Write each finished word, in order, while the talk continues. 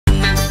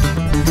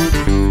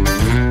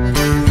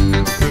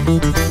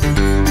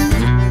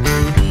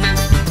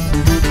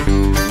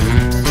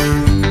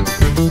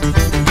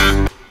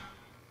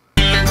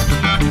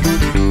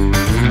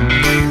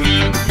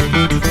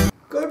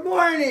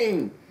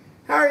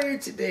are you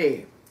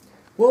today?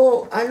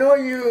 Well, I know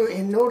you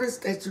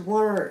noticed that you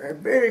are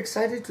very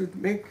excited to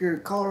make your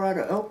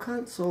Colorado elk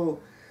hunt. So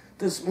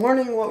this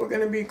morning what we're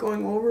going to be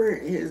going over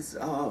is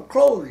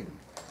clothing.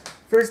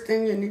 First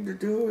thing you need to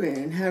do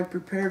and have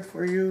prepared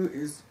for you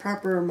is the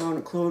proper amount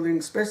of clothing,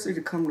 especially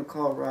to come to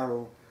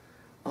Colorado.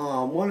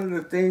 One of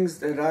the things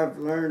that I've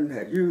learned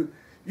that you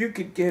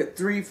could get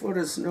 3 foot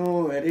of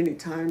snow at any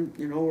time.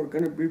 You know, we're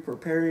going to be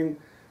preparing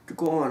to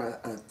go on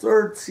a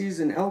third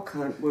season elk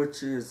hunt,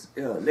 which is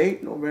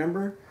late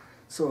November.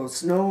 So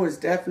snow is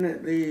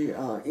definitely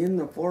in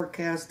the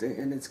forecast,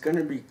 and it's going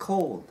to be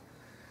cold.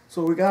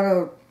 So we got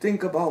to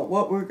think about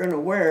what we're going to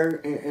wear.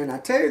 And I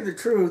tell you the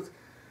truth,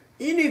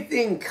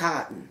 anything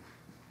cotton,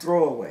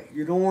 throw away.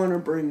 You don't want to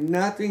bring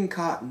nothing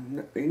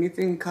cotton.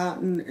 Anything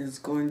cotton is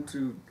going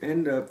to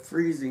end up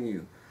freezing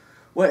you.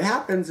 What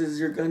happens is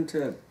you're going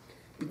to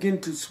begin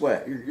to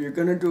sweat. You're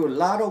going to do a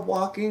lot of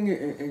walking,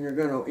 and you're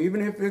going to,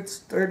 even if it's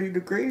 30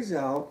 degrees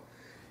out,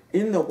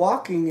 in the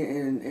walking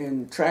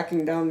and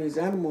tracking down these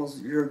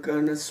animals, you're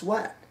going to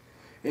sweat.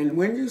 And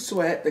when you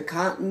sweat, the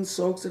cotton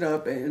soaks it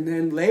up, and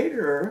then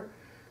later,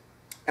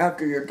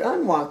 after you're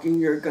done walking,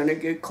 you're going to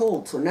get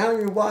cold. So now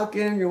you walk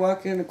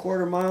in a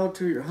quarter mile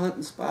to your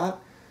hunting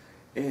spot,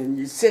 and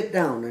you sit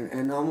down,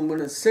 and I'm going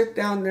to sit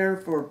down there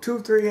for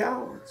 2-3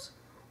 hours.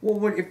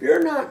 Well, if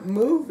you're not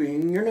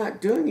moving, you're not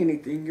doing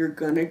anything, you're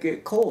going to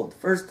get cold.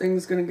 First thing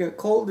that's going to get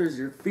cold is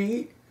your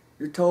feet,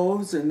 your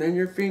toes, and then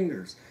your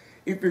fingers.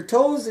 If your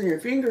toes and your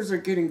fingers are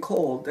getting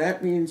cold,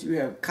 that means you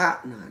have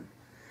cotton on.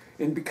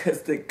 And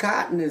because the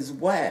cotton is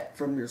wet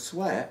from your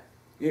sweat,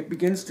 it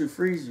begins to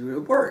freeze you.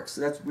 It works.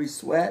 We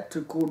sweat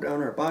to cool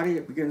down our body.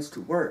 It begins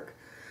to work.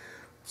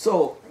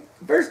 So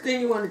first thing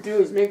you want to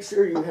do is make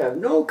sure you have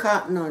no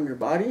cotton on your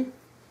body.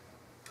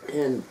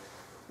 And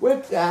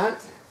with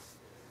that,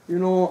 you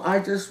know, I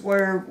just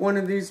wear one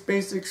of these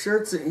basic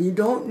shirts, and you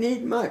don't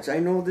need much. I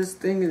know this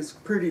thing is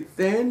pretty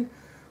thin,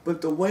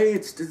 but the way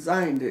it's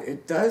designed,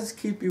 it does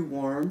keep you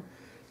warm,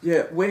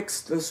 yet wicks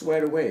the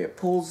sweat away. It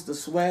pulls the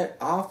sweat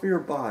off your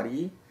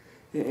body,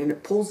 and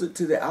it pulls it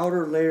to the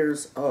outer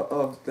layers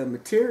of the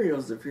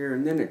materials of here,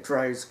 and then it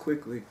dries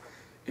quickly,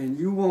 and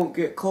you won't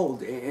get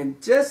cold.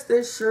 And just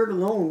this shirt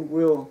alone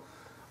will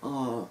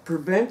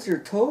prevent your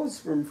toes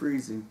from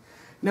freezing.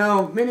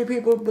 Now, many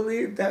people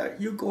believe that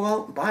you go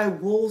out and buy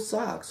wool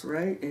socks,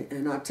 right?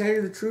 And I'll tell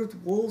you the truth,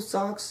 wool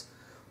socks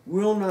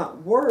will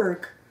not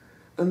work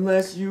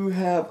unless you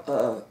have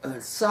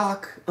a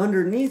sock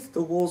underneath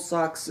the wool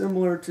sock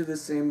similar to the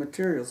same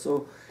material.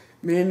 So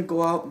men,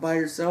 go out and buy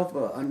yourself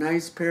a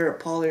nice pair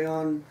of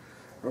polyurethane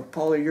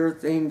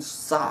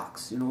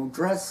socks, you know,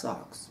 dress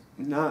socks.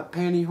 Not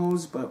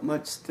pantyhose, but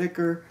much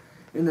thicker,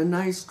 and a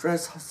nice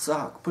dress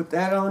sock. Put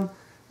that on,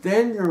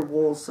 then your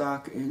wool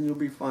sock, and you'll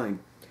be fine.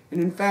 And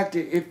in fact,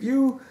 if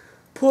you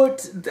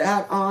put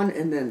that on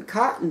and then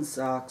cotton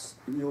socks,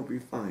 you'll be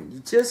fine. You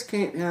just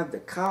can't have the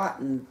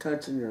cotton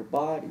touching your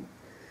body.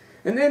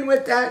 And then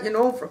with that, you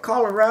know, for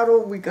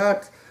Colorado, we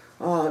got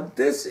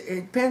this.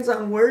 It depends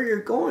on where you're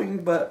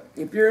going, but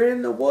if you're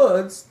in the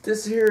woods,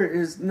 this here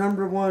is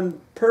 #1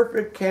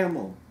 perfect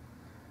camo.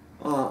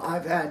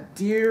 I've had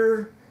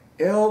deer,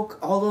 elk,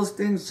 all those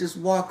things just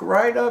walk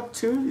right up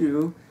to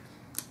you,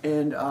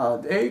 and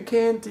they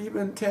can't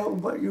even tell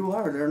what you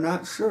are. They're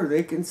not sure.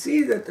 They can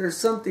see that there's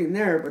something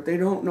there, but they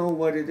don't know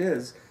what it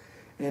is.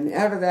 And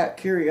out of that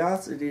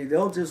curiosity,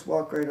 they'll just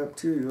walk right up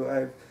to you.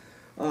 I've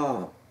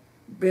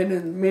been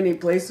in many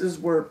places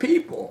where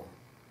people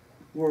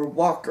were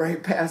walked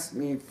right past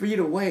me, feet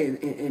away,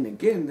 and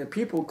again, the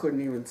people couldn't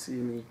even see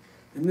me.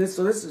 And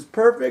so this is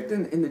perfect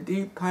in the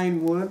deep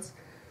pine woods.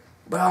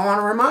 But I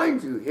want to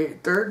remind you, a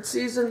third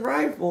season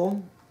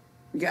rifle,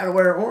 you got to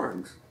wear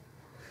orange.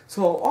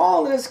 So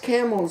all this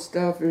camo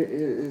stuff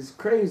is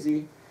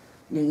crazy,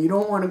 and you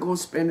don't want to go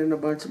spending a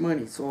bunch of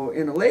money. So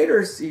in a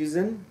later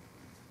season,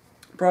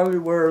 probably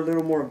wear a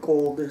little more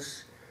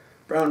goldish,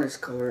 brownish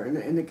color.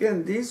 And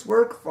again, these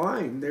work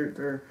fine.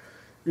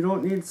 You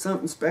don't need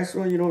something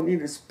special. You don't need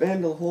to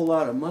spend a whole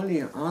lot of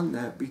money on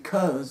that,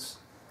 because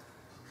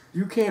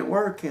you can't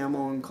wear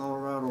camo in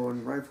Colorado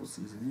in rifle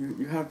season.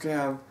 You have to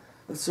have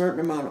a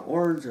certain amount of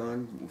orange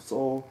on.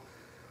 So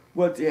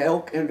what the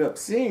elk end up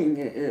seeing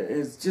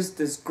is just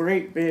this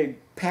great big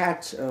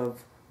patch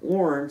of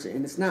orange,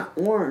 and it's not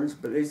orange,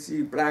 but they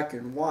see black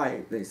and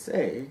white, they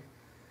say.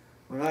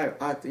 But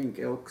I think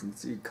elk can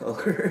see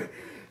color,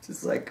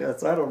 just like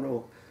us. I don't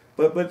know.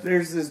 But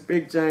there's this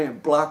big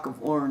giant block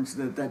of orange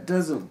that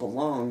doesn't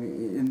belong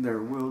in their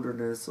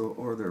wilderness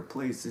or their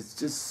place. It's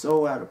just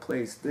so out of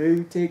place.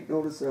 They take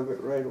notice of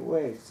it right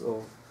away.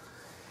 So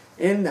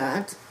in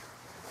that,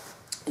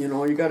 you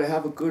know, you got to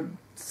have a good,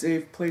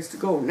 safe place to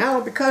go.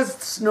 Now, because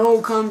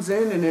snow comes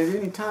in, and at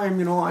any time,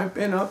 you know, I've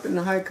been up in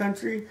the high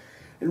country,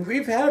 and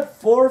we've had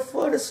 4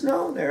 foot of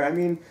snow there. I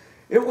mean,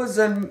 it was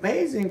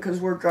amazing, because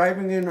we're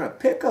driving in a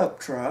pickup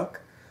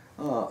truck,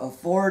 a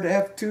Ford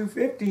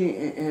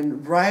F-250,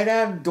 and right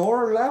at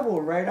door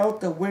level, right out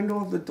the window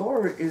of the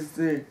door, is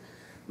the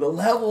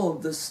level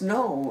of the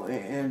snow.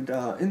 And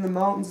in the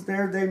mountains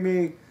there, they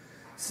may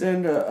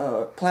send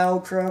a plow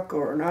truck,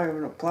 or not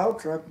even a plow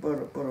truck,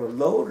 but a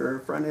loader,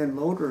 front end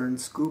loader, and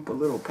scoop a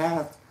little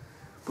path.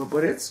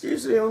 But it's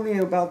usually only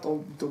about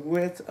the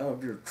width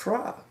of your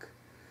truck.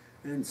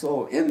 And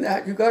so in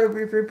that, you got to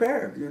be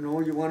prepared. You know,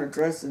 you want to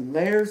dress in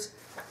layers.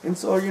 And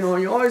so, you know,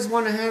 you always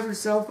want to have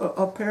yourself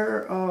a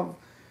pair of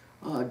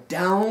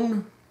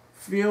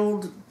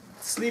down-filled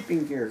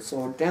sleeping gear.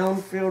 So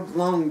down-filled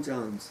long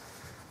johns.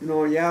 You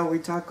know, yeah, we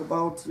talk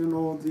about, you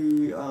know,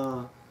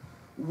 the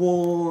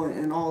wool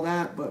and all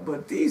that.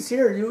 But these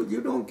here,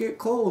 you don't get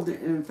cold.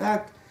 And in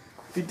fact,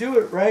 if you do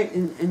it right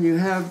and you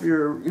have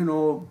your, you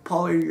know,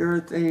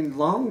 polyurethane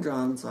long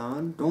johns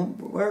on, don't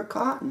wear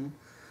cotton.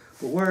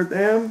 But wear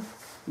them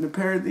and a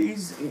pair of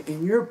these,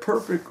 and you're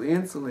perfectly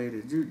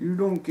insulated. You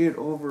don't get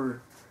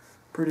over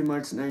pretty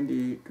much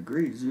 98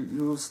 degrees.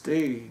 You'll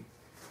stay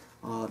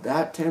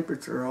that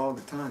temperature all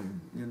the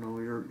time. You know,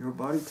 your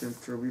body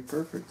temperature will be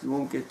perfect. You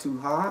won't get too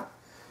hot,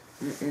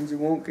 and you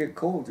won't get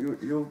cold.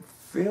 You'll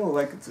feel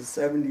like it's a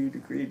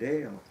 70-degree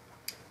day out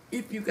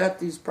if you got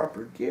these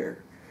proper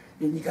gear.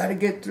 And you got to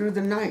get through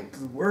the night.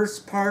 The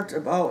worst part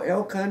about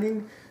elk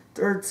hunting,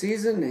 third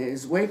season,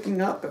 is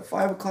waking up at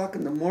 5 o'clock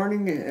in the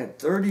morning at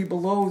 30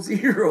 below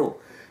zero,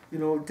 you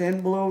know,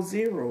 10 below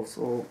zero.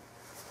 So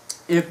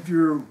if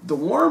the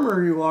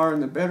warmer you are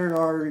and the better you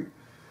are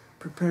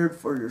prepared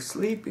for your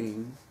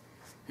sleeping,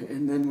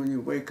 and then when you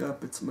wake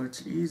up, it's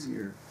much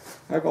easier.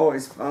 I've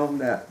always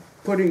found that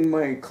putting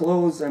my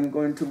clothes I'm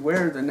going to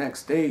wear the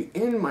next day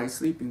in my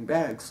sleeping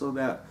bag, so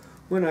that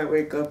when I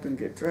wake up and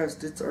get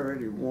dressed, it's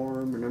already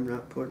warm and I'm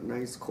not putting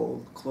ice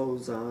cold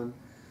clothes on.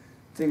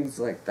 Things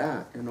like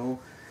that, you know.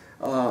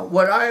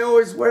 What I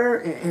always wear,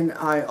 and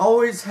I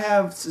always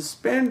have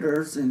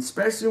suspenders, and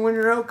especially when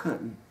you're elk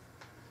hunting,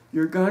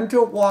 you're going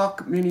to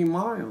walk many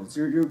miles.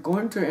 You're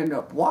going to end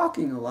up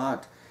walking a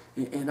lot,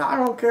 and I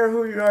don't care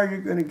who you are,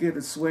 you're going to get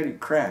a sweaty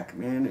crack,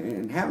 man.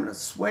 And having a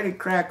sweaty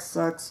crack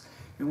sucks,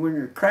 and when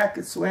your crack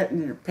is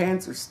sweating, your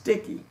pants are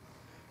sticky.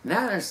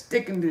 Now they're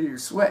sticking to your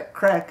sweat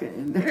crack,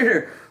 and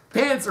their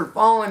pants are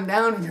falling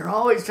down, and you're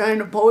always trying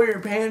to pull your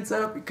pants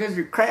up because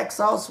your crack's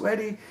all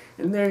sweaty,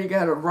 and there you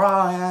got a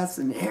raw ass,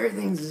 and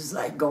everything's just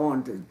like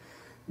going to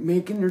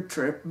making your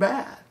trip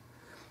bad.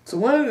 So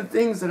one of the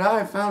things that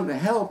I found to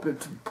help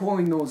with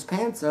pulling those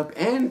pants up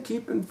and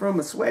keeping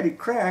from a sweaty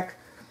crack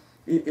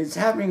is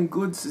having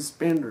good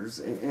suspenders,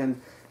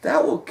 and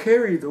that will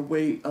carry the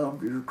weight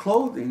of your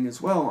clothing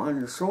as well on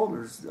your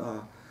shoulders.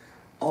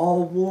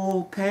 All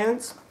wool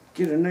pants,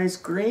 get a nice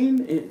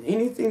green.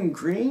 Anything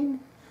green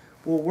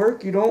will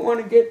work. You don't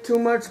want to get too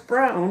much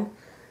brown,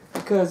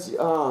 because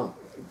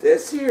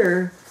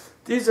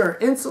these are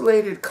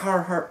insulated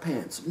Carhartt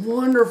pants.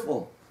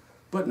 Wonderful.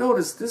 But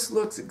notice, this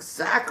looks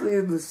exactly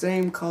the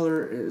same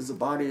color as the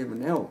body of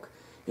an elk.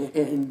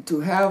 And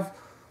to have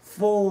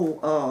full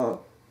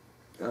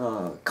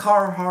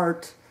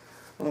Carhartt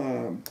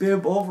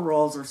bib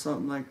overalls or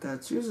something like that,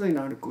 it's usually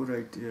not a good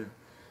idea.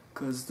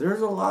 Because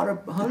there's a lot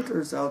of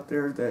hunters out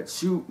there that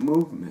shoot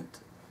movement.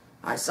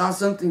 I saw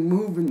something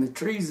move in the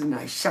trees and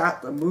I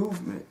shot the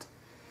movement.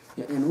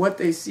 And what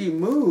they see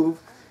move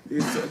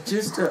is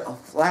just a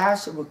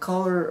flash of a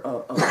color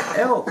of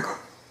elk.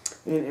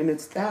 And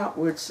it's that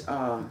which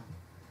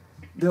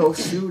they'll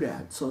shoot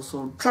at.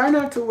 So try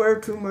not to wear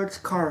too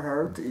much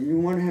Carhartt. You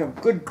want to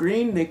have good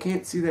green. They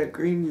can't see that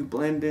green. You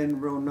blend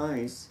in real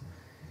nice.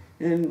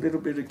 And a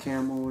little bit of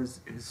camo is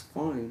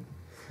fine.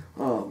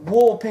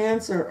 Wool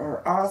pants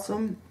are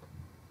awesome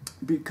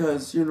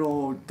because, you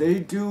know, they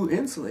do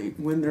insulate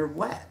when they're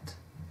wet.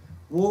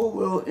 Wool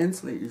will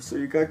insulate you. So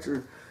you got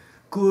your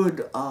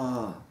good,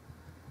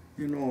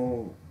 you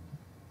know,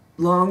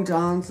 long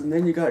johns, and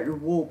then you got your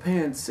wool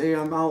pants. Say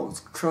I'm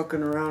out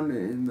trucking around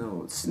in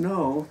the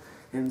snow,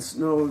 and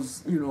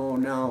snow's, you know,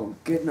 now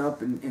getting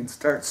up and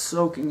starts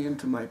soaking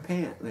into my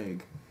pant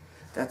leg.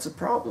 That's a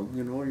problem,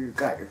 you know. You've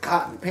got your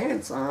cotton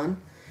pants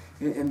on,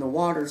 and the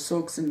water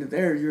soaks into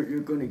there. You're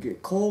going to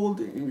get cold,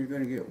 and you're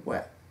going to get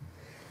wet.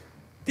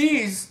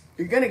 These,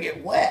 you're going to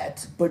get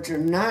wet, but you're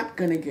not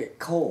going to get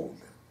cold.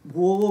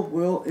 Wool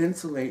will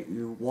insulate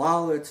you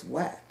while it's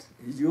wet.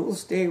 You'll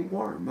stay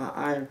warm.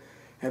 I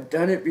have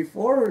done it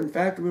before. In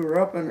fact, we were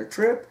up on a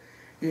trip,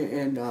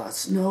 and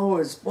snow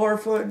is 4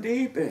 foot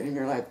deep, and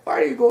you're like,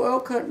 why do you go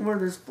elk hunting where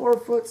there's 4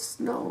 foot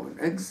snow?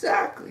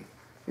 Exactly.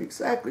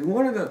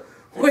 One of the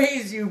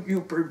ways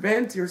you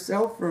prevent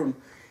yourself from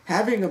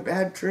having a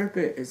bad trip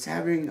is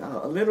having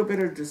a little bit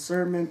of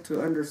discernment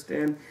to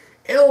understand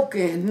elk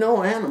and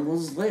no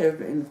animals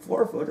live in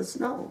 4 foot of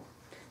snow.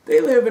 They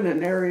live in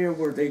an area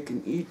where they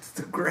can eat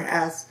the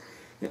grass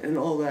and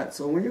all that.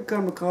 So when you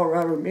come to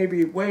Colorado,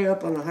 maybe way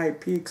up on the high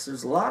peaks,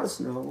 there's a lot of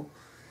snow,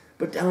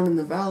 but down in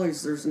the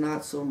valleys, there's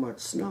not so much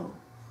snow.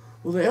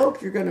 Well, the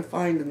elk you're going to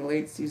find in the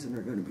late season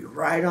are going to be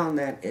right on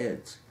that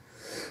edge,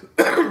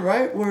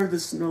 right where the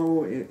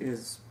snow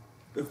is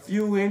a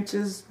few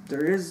inches.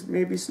 There is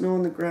maybe snow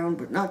on the ground,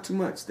 but not too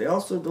much. They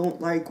also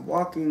don't like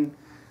walking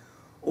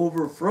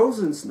over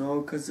frozen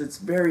snow because it's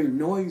very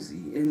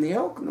noisy, and the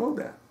elk know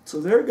that. So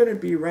they're going to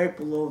be right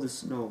below the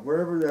snow,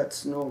 wherever that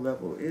snow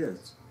level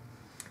is.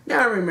 yeah,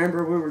 I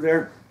remember we were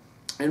there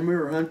and we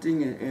were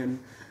hunting, and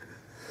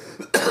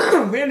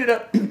we ended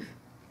up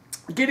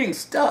getting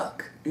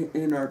stuck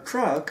in our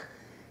truck,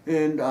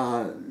 and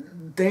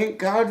thank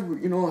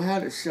God, you know,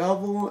 had a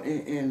shovel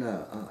and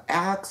a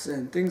axe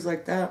and things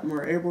like that, and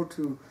we're able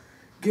to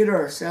get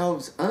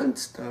ourselves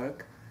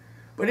unstuck.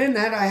 But in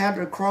that, I had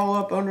to crawl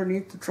up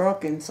underneath the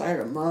truck inside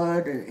of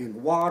mud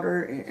and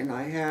water, and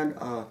I had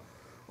a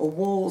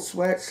wool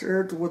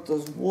sweatshirt with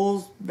those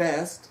wool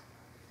vest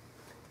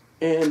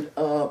and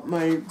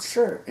my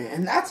shirt,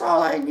 and that's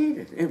all I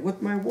needed, and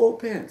with my wool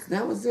pants.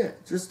 That was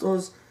it. Just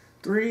those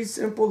 3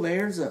 simple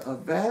layers: a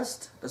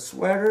vest, a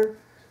sweater,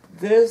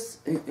 this,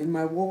 and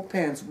my wool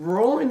pants,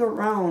 rolling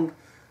around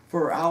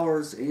for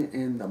hours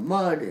in the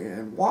mud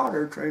and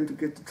water trying to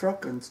get the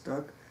truck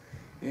unstuck.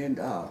 And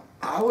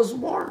I was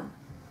warm.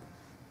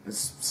 I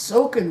was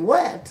soaking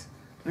wet,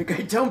 like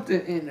I jumped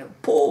in a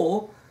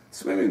pool,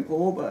 swimming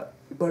pool,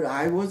 but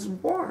I was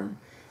warm.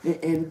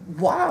 And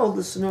while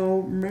the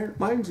snow,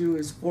 mind you,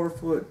 is 4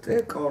 foot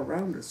thick all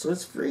around us, so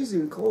it's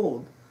freezing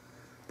cold.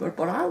 But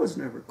I was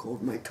never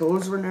cold. My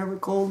toes were never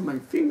cold. My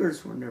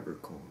fingers were never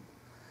cold.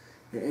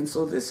 And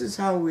so this is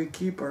how we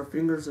keep our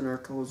fingers and our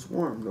toes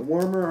warm. The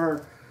warmer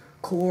our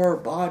core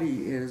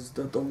body is,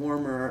 the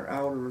warmer our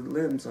outer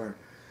limbs are.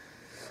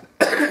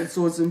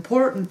 So it's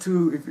important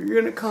to, if you're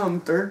going to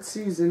come 3rd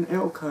season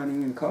elk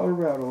hunting in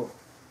Colorado,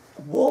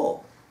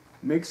 wool.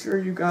 Make sure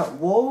you got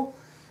wool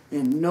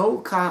and no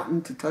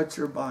cotton to touch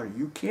your body.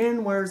 You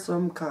can wear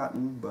some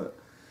cotton, but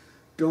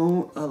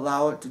don't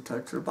allow it to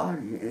touch your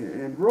body.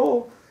 And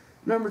rule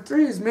number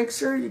 3 is make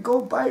sure you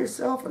go buy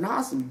yourself an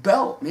awesome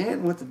belt,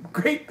 man, with a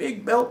great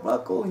big belt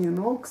buckle, you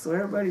know, so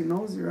everybody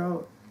knows you're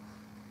out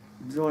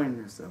enjoying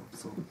yourself.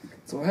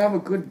 So have a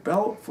good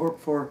belt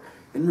for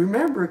and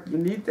remember, you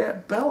need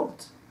that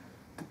belt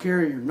to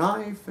carry your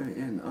knife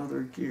and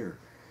other gear.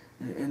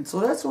 And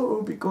so that's what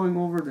we'll be going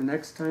over the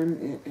next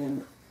time.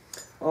 And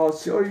I'll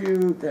show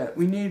you that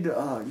we need,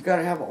 you got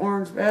to have an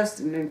orange vest,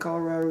 and in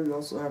Colorado you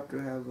also have to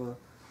have a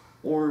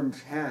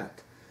orange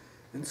hat.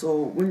 And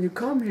so when you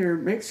come here,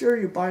 make sure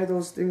you buy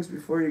those things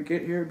before you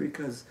get here,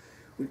 because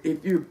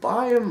if you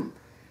buy them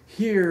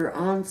here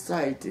on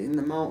site in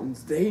the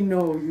mountains, they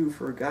know you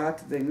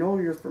forgot, they know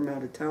you're from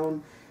out of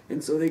town,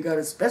 and so they got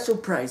a special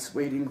price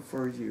waiting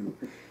for you.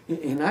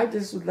 And I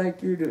just would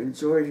like you to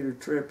enjoy your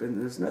trip,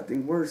 and there's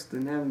nothing worse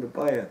than having to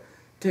buy a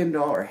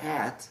 $10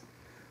 hat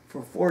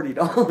for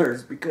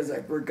 $40 because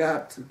I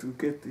forgot to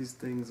get these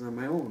things on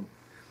my own.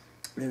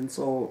 And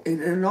so,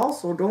 and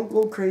also don't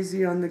go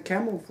crazy on the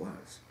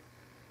camouflage.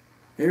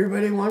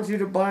 Everybody wants you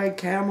to buy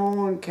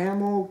camo and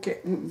camo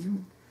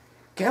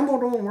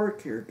don't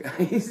work here,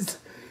 guys.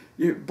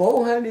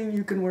 Bow hunting,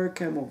 you can wear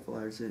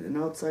camouflage, and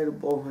outside of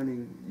bow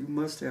hunting, you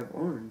must have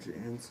orange.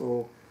 And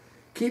so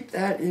keep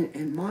that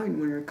in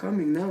mind when you're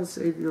coming. That'll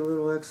save you a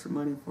little extra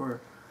money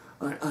for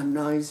a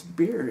nice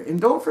beer.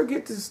 And don't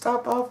forget to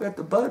stop off at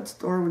the bud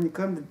store when you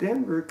come to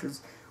Denver,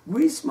 because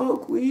we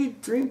smoke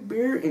weed, drink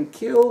beer, and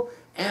kill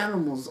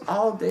animals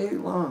all day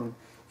long.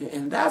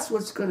 And that's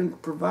what's going to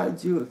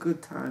provide you a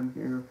good time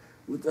here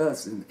with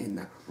us in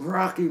the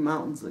Rocky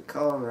Mountains of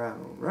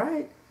Colorado,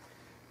 right?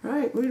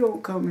 Right? We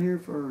don't come here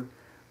for,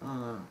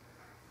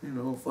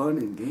 fun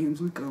and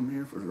games. We come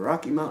here for the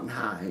Rocky Mountain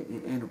High.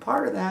 And a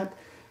part of that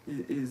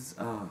is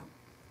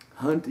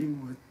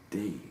hunting with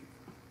Dave.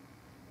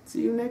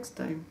 See you next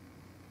time.